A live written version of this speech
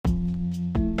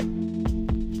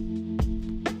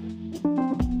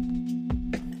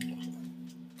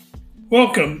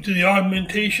Welcome to the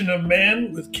Augmentation of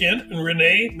Man with Kent and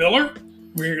Renee Miller.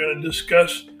 We're going to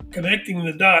discuss connecting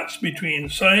the dots between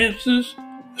sciences,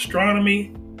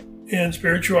 astronomy, and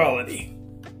spirituality.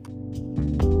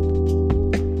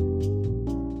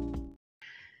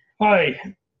 Hi,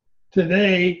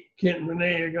 today Kent and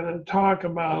Renee are going to talk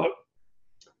about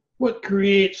what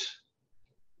creates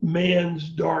man's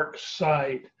dark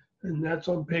side, and that's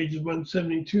on pages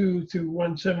 172 through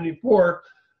 174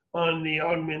 on the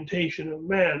Augmentation of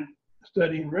Man,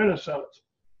 studying Renaissance.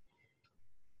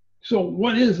 So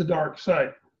what is the dark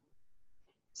side?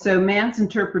 So man's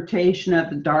interpretation of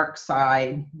the dark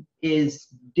side is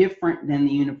different than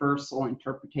the universal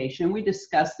interpretation. We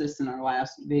discussed this in our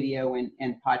last video and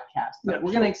podcast, but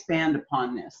we're going to expand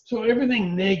upon this. So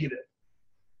everything negative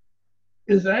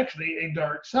is actually a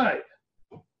dark side.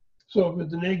 So if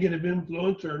it's a negative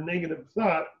influence or a negative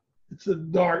thought, it's a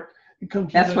dark. It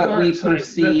comes That's what we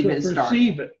perceive as dark.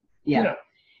 Yeah.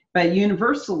 But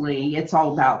universally, it's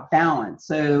all about balance.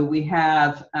 So we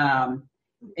have a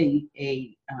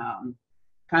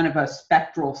kind of a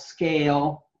spectral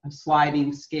scale, a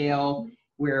sliding scale,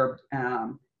 where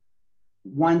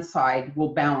one side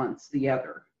will balance the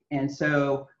other. And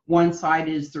so one side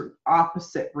is the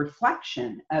opposite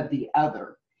reflection of the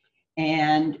other.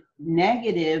 And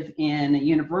negative in a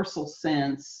universal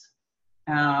sense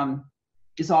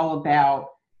is all about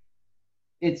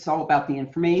the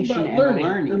information and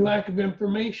learning. The lack of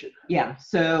information. Yeah.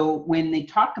 So when they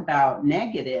talk about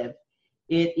negative,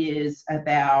 it is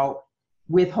about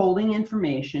withholding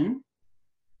information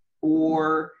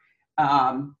or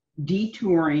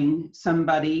detouring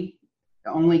somebody,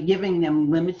 only giving them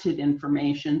limited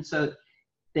information so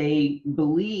they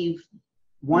believe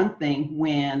one thing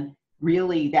when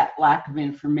really that lack of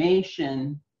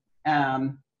information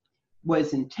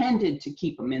was intended to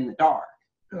keep them in the dark.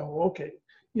 Oh, okay.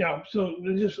 Yeah, so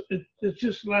it's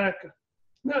just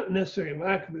not necessarily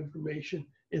lack of information,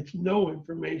 it's no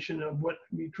information of what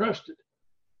can be trusted.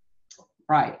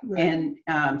 Right. And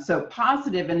so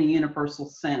positive in a universal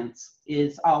sense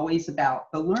is always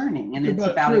about the learning, and it's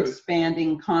about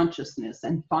expanding consciousness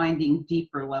and finding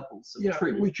deeper levels of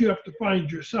truth. Which you have to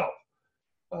find yourself,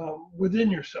 within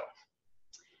yourself.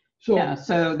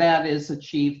 So that is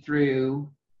achieved through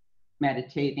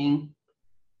meditating,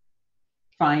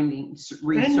 finding,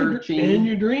 researching. And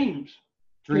your dreams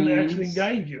can actually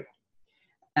guide you.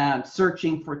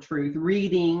 Searching for truth,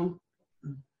 reading.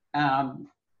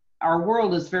 Our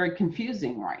world is very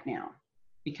confusing right now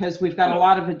because we've got a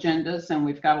lot of agendas and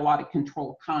we've got a lot of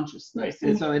control consciousness. Right.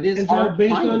 And so it is it's all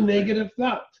based on negative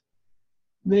thought.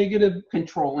 Negative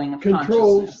controlling of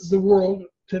controls the world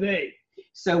today.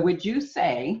 So would you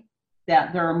say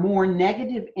that there are more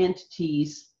negative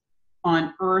entities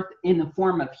on Earth in the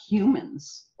form of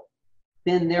humans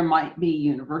than there might be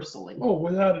universally? Oh,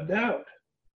 without a doubt.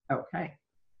 Okay.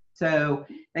 So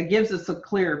that gives us a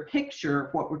clear picture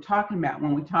of what we're talking about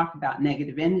when we talk about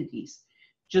negative entities.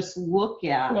 Just look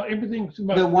at everything's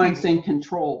about the ones in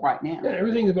control right now. Yeah,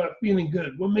 everything's about feeling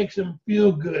good. What makes them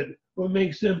feel good? What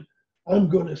makes them, I'm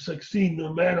going to succeed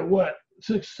no matter what.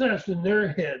 Success in their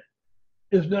head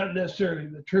is not necessarily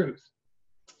the truth.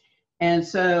 And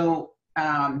so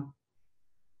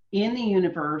in the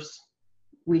universe,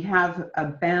 we have a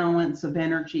balance of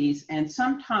energies and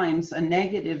sometimes a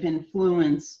negative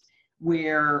influence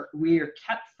where we are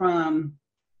kept from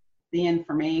the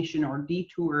information or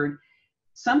detoured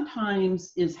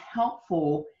sometimes is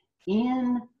helpful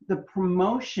in the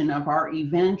promotion of our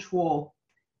eventual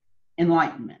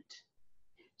enlightenment.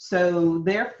 So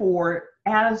therefore,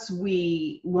 as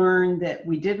we learn that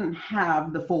we didn't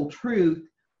have the full truth,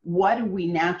 what do we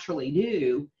naturally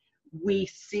do? We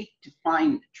seek to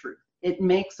find the truth. It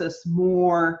makes us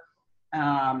more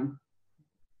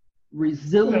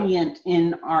resilient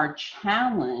in our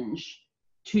challenge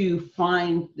to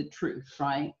find the truth,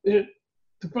 right?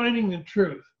 To finding the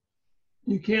truth.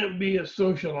 You can't be a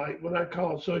socialite, what I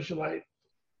call a socialite,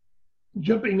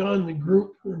 jumping on the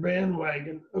group or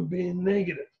bandwagon of being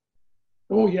negative.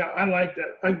 Oh yeah, I like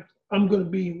that. I'm going to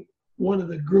be one of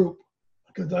the group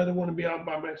because I don't want to be out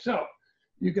by myself.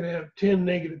 You can have 10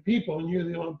 negative people and you're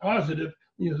the only positive.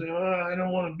 You say, I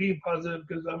don't want to be positive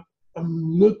because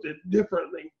I'm looked at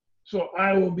differently. So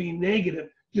I will be negative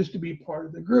just to be part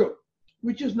of the group,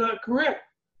 which is not correct.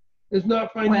 It's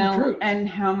not finding truth. And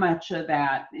how much of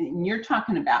that, and you're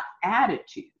talking about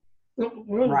attitude.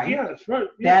 Well, right? Yeah, that's right.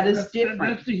 Yeah, that is different.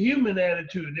 That's the human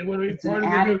attitude. They want to be part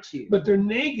of the attitude. group, but their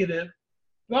negative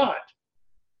thought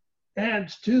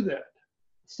adds to that.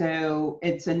 So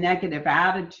it's a negative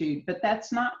attitude, but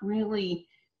that's not really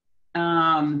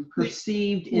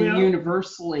perceived well,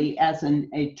 universally as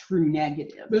a true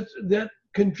negative. That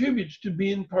contributes to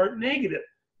being part negative.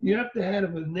 You have to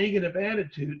have a negative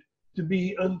attitude to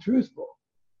be untruthful.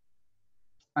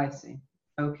 I see.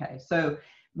 Okay. So,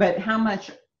 but how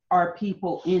much are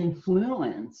people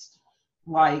influenced,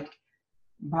 like,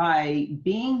 by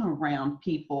being around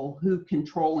people who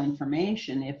control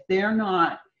information? If they're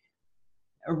not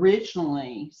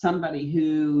originally somebody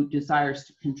who desires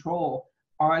to control,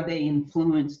 are they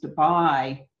influenced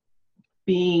by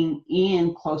being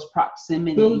in close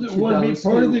proximity Those that to want to be those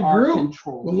part of who the are group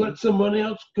controlling? will let someone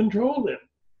else control them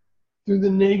through the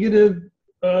negative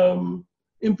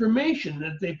information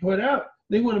that they put out.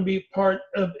 They want to be part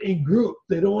of a group.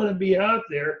 They don't want to be out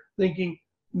there thinking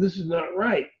this is not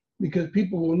right, because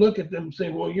people will look at them and say,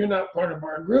 well, you're not part of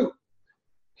our group.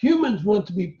 Humans want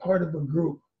to be part of a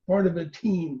group, part of a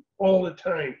team all the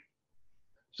time.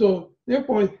 So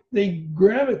therefore, they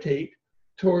gravitate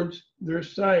towards their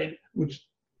side, which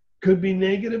could be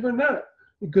negative or not.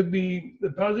 It could be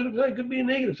the positive side, could be a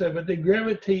negative side, but they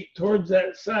gravitate towards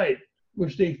that side,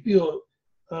 which they feel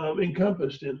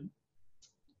encompassed in.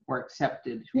 Or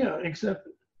accepted. Yeah,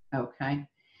 accepted. Okay.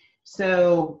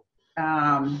 So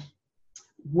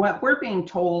what we're being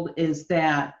told is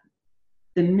that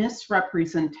the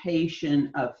misrepresentation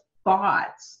of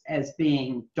thoughts as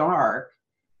being dark,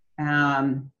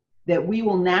 that we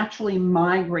will naturally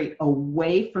migrate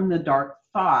away from the dark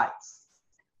thoughts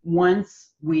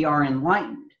once we are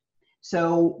enlightened.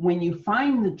 So when you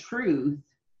find the truth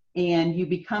and you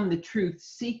become the truth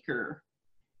seeker,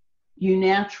 you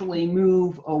naturally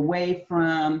move away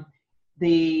from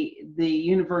the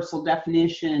universal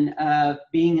definition of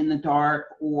being in the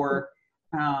dark or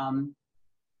trying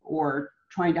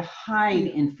to hide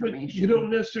information. But you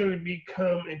don't necessarily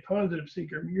become a positive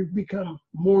seeker. You become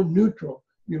more neutral.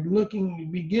 You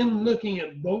begin looking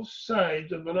at both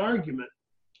sides of an argument,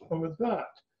 of a thought.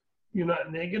 You're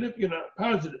not negative, you're not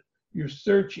positive. You're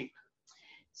searching.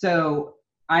 So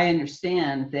I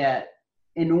understand that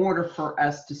in order for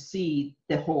us to see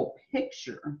the whole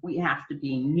picture, we have to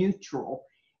be neutral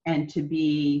and to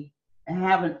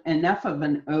have enough of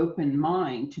an open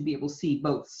mind to be able to see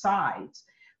both sides.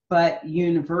 But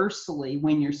universally,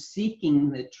 when you're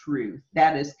seeking the truth,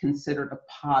 that is considered a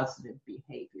positive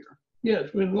behavior. Yes,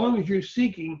 but as long as you're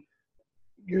seeking,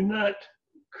 you're not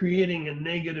creating a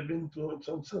negative influence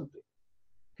on something.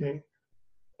 Okay?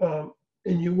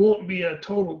 And you won't be a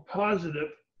total positive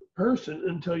person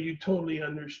until you totally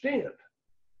understand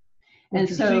what And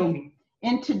you're so seeking.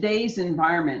 in today's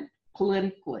environment,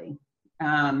 politically,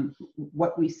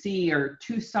 what we see are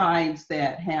two sides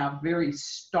that have very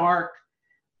stark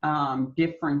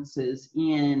differences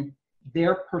in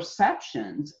their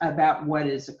perceptions about what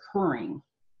is occurring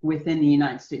within the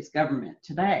United States government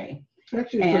today.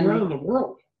 Actually, it's around the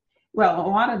world. Well, a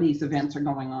lot of these events are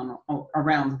going on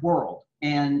around the world,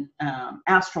 and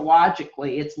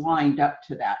astrologically, it's lined up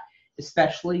to that.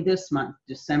 Especially this month,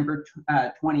 December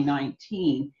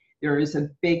 2019, there is a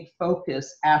big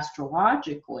focus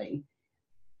astrologically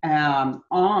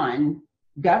on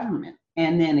government.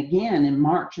 And then again in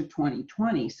March of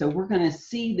 2020. So we're going to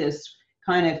see this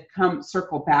kind of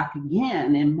circle back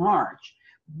again in March.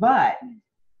 But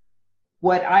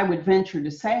what I would venture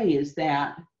to say is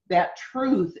that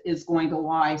truth is going to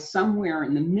lie somewhere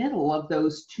in the middle of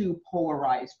those two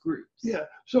polarized groups. Yeah.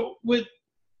 So with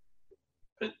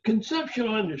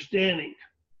conceptual understanding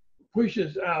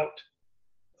pushes out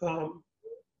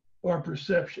our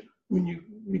perception when you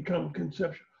become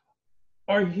conceptual.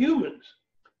 Are humans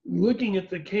looking at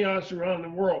the chaos around the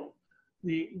world,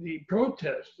 the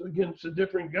protests against the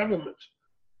different governments,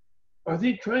 are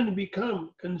they trying to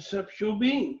become conceptual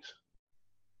beings?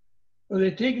 Are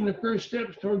they taking the first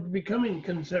steps towards becoming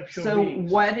conceptual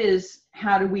beings? So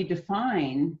how do we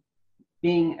define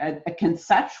being a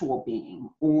conceptual being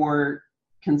or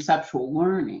conceptual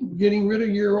learning? Getting rid of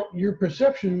your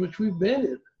perception, which we've been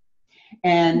in.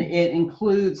 And it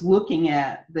includes looking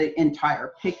at the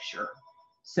entire picture.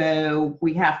 So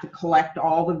we have to collect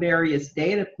all the various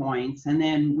data points, and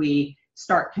then we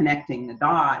start connecting the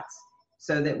dots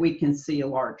so that we can see a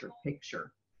larger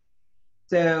picture.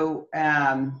 So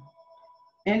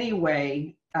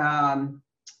anyway,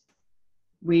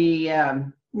 we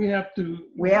have to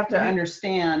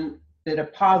understand that a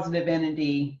positive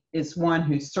entity is one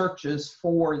who searches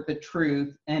for the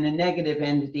truth, and a negative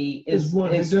entity is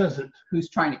one who doesn't, who's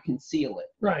trying to conceal it.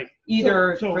 Right.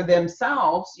 Either for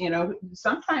themselves,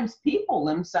 sometimes people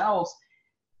themselves,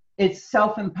 it's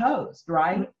self-imposed,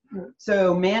 right?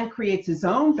 So man creates his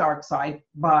own dark side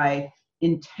by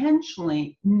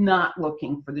intentionally not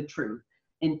looking for the truth.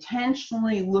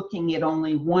 intentionally looking at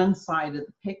only one side of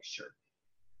the picture,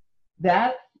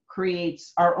 that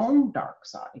creates our own dark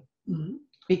side. Mhm.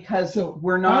 Because So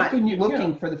we're how not can you-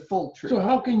 looking yeah. for the full truth. So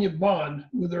how can you bond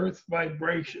with earth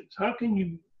vibrations? How can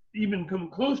you even come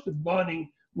close to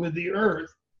bonding with the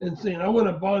earth and saying, I want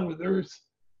to bond with earth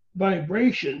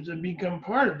vibrations and become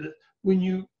part of it when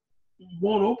you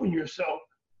won't open yourself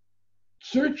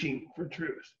searching for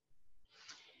truth?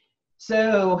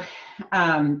 So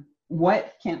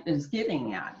what Kent is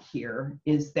getting at here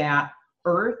is that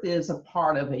Earth is a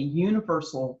part of a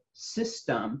universal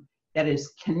system that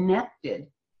is connected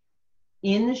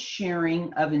in the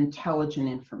sharing of intelligent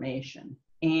information.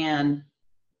 And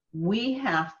we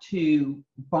have to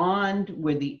bond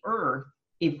with the Earth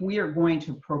if we are going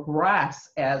to progress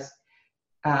as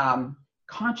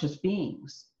conscious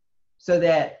beings, so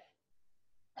that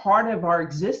part of our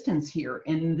existence here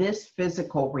in this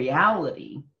physical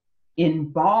reality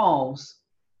involves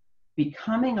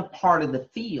becoming a part of the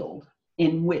field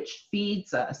in which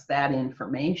feeds us that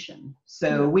information.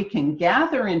 So we can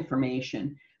gather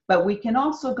information, but we can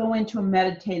also go into a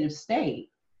meditative state,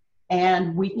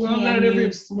 and we can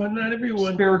use not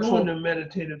everyone spiritual. go into a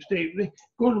meditative state. They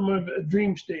go to a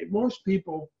dream state. Most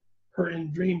people are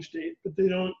in dream state, but they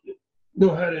don't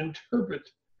know how to interpret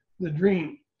the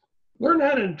dream. Learn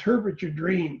how to interpret your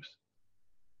dreams.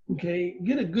 Okay,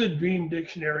 get a good dream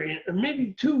dictionary, and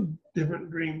maybe 2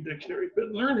 different dream dictionaries,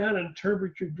 but learn how to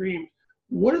interpret your dreams.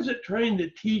 What is it trying to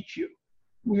teach you?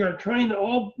 We are trying to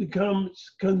all become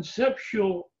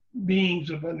conceptual beings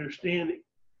of understanding.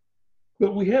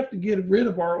 But we have to get rid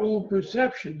of our old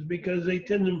perceptions because they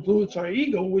tend to influence our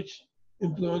ego, which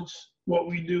influence what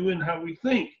we do and how we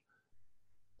think.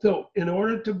 So in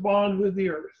order to bond with the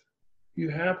earth, you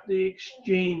have to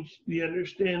exchange the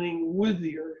understanding with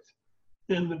the earth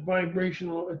and the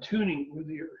vibrational attuning with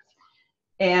the earth.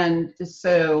 And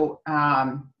so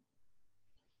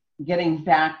getting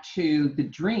back to the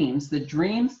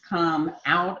dreams come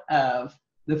out of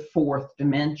the 4th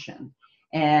dimension.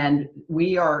 And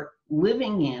we are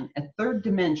living in a 3rd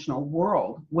dimensional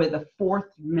world with a 4th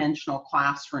dimensional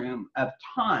classroom of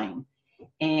time.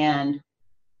 And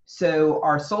so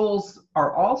our souls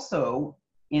are also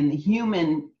in the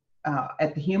human,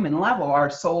 at the human level, our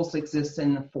souls exist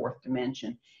in the 4th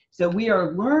dimension. So we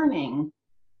are learning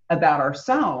about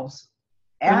ourselves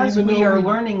as we are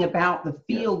learning about the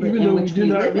field in which we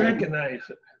live in. Recognize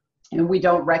it. And we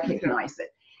don't recognize it.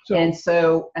 So, and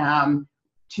so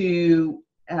to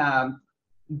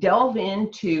delve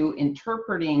into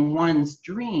interpreting one's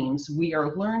dreams, we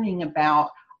are learning about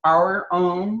our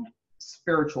own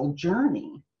spiritual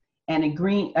journey. And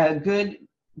a good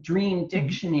dream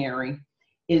dictionary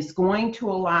is going to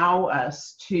allow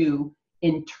us to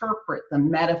interpret the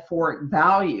metaphoric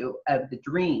value of the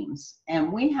dreams.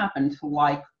 And we happen to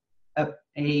like a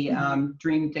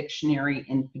dream dictionary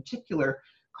in particular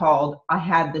called I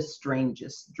Had the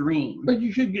Strangest Dream. but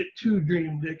you should get 2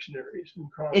 dream dictionaries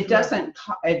and cross. It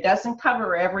doesn't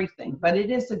cover everything, but it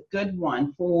is a good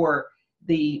one for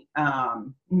the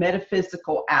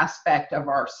metaphysical aspect of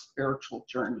our spiritual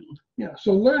journey. Yeah,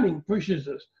 so learning pushes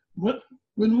us.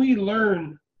 When we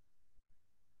learn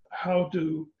how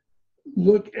to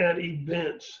look at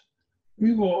events,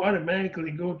 we will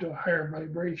automatically go to a higher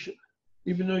vibration.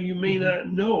 Even though you may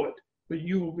not know it, but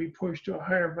you will be pushed to a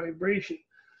higher vibration.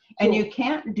 And you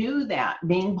can't do that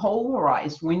being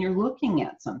polarized when you're looking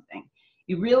at something.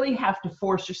 You really have to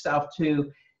force yourself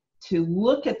to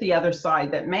look at the other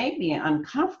side that may be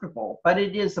uncomfortable, but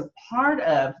it is a part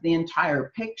of the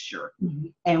entire picture.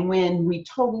 And when we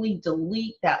totally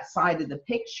delete that side of the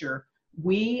picture,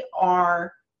 we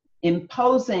are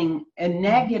imposing a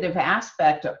negative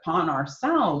aspect upon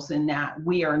ourselves in that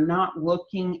we are not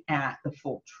looking at the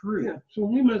full truth. Yeah, so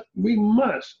we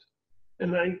must,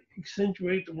 and I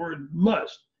accentuate the word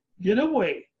must, get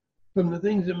away from the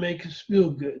things that make us feel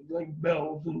good, like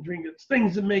bells and trinkets,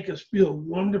 things that make us feel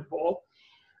wonderful,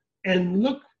 and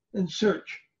look and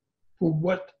search for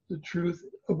what the truth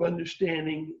of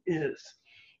understanding is.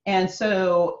 And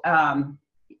so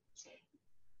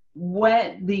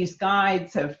what these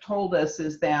guides have told us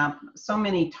is that so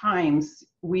many times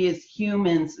we as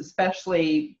humans,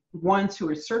 especially ones who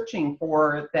are searching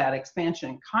for that expansion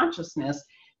in consciousness,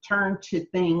 turn to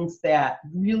things that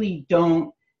really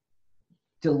don't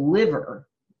deliver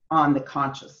on the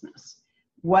consciousness.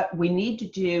 What we need to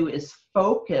do is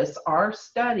focus our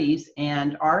studies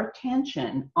and our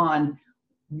attention on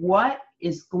what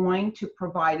is going to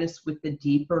provide us with the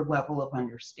deeper level of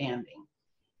understanding.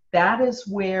 That is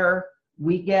where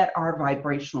we get our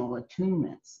vibrational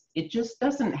attunements. It just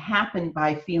doesn't happen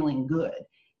by feeling good.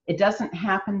 It doesn't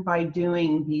happen by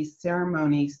doing these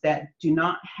ceremonies that do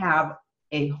not have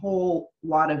a whole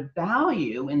lot of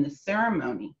value in the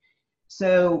ceremony.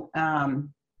 So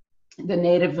the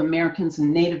Native Americans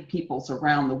and Native peoples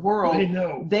around the world,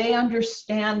 they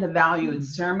understand the value of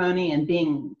ceremony and being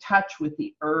in touch with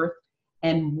the earth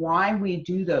and why we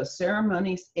do those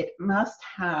ceremonies. It must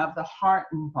have the heart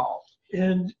involved.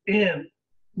 And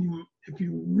if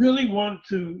you really want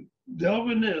to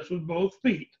delve in this with both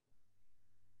feet,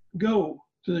 go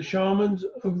to the shamans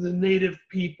of the Native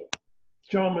people.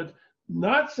 Shamans,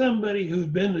 not somebody who's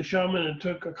been the shaman and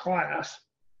took a class.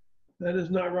 That is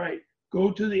not right.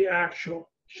 Go to the actual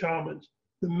shamans,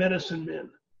 the medicine men,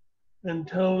 and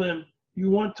tell them you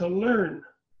want to learn.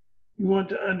 You want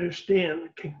to understand.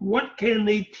 What can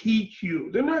they teach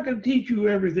you? They're not going to teach you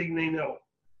everything they know,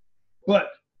 but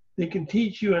they can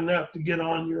teach you enough to get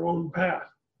on your own path,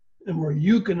 and where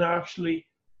you can actually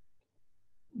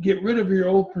get rid of your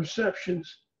old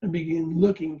perceptions and begin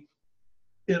looking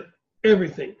at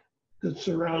everything that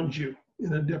surrounds you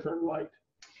in a different light.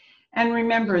 And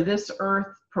remember, this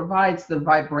earth provides the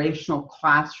vibrational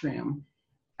classroom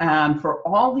for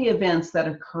all the events that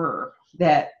occur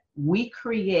that we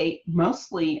create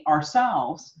mostly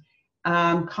ourselves,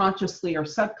 consciously or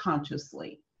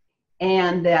subconsciously,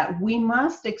 and that we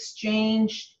must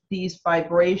exchange these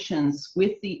vibrations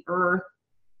with the earth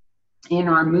in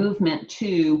our movement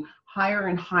to higher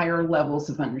and higher levels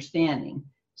of understanding.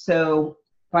 So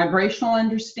vibrational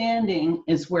understanding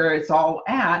is where it's all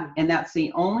at, and that's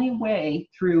the only way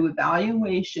through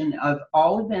evaluation of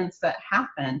all events that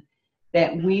happen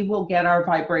that we will get our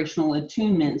vibrational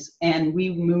attunements and we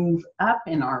move up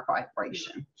in our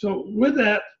vibration. So with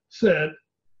that said,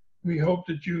 we hope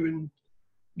that you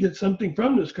get something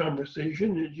from this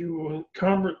conversation, that you will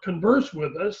converse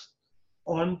with us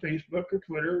on Facebook or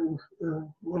Twitter or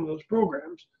one of those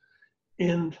programs.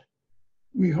 And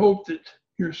we hope that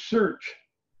your search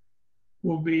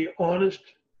will be honest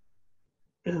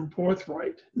and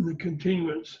forthright in the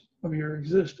continuance of your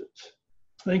existence.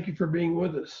 Thank you for being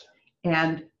with us.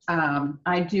 And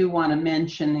I do want to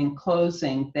mention in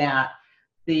closing that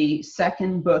the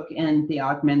second book in the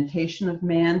Augmentation of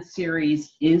Man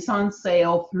series is on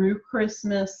sale through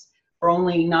Christmas for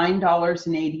only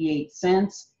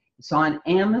 $9.88. It's on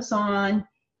Amazon.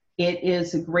 It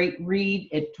is a great read.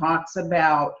 It talks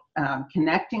about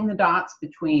connecting the dots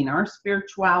between our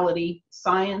spirituality,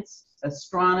 science,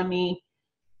 astronomy,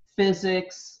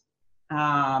 physics.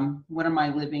 What am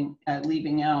I leaving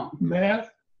out? Mathematics,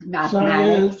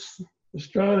 science,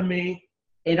 astronomy.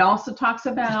 It also talks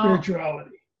about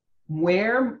spirituality,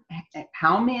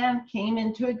 how man came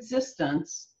into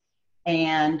existence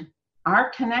and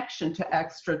our connection to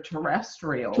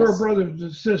extraterrestrials, to our brothers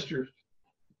and sisters,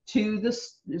 to the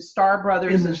star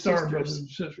brothers and star sisters, brothers and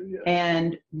sisters, yes.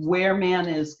 And where man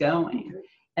is going. Okay.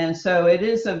 And so it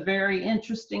is a very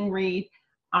interesting read.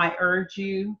 We urge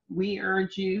you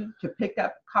to pick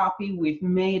up a copy. We've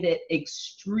made it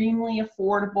extremely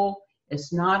affordable.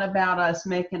 It's not about us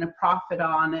making a profit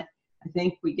on it. I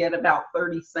think we get about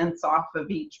 30 cents off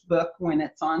of each book when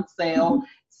it's on sale.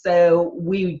 So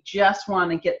we just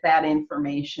want to get that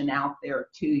information out there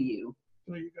to you.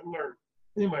 So you can learn.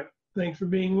 Anyway, thanks for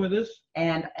being with us.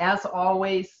 And as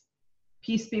always,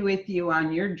 peace be with you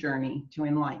on your journey to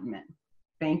enlightenment.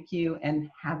 Thank you and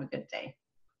have a good day.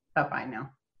 Bye-bye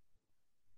now.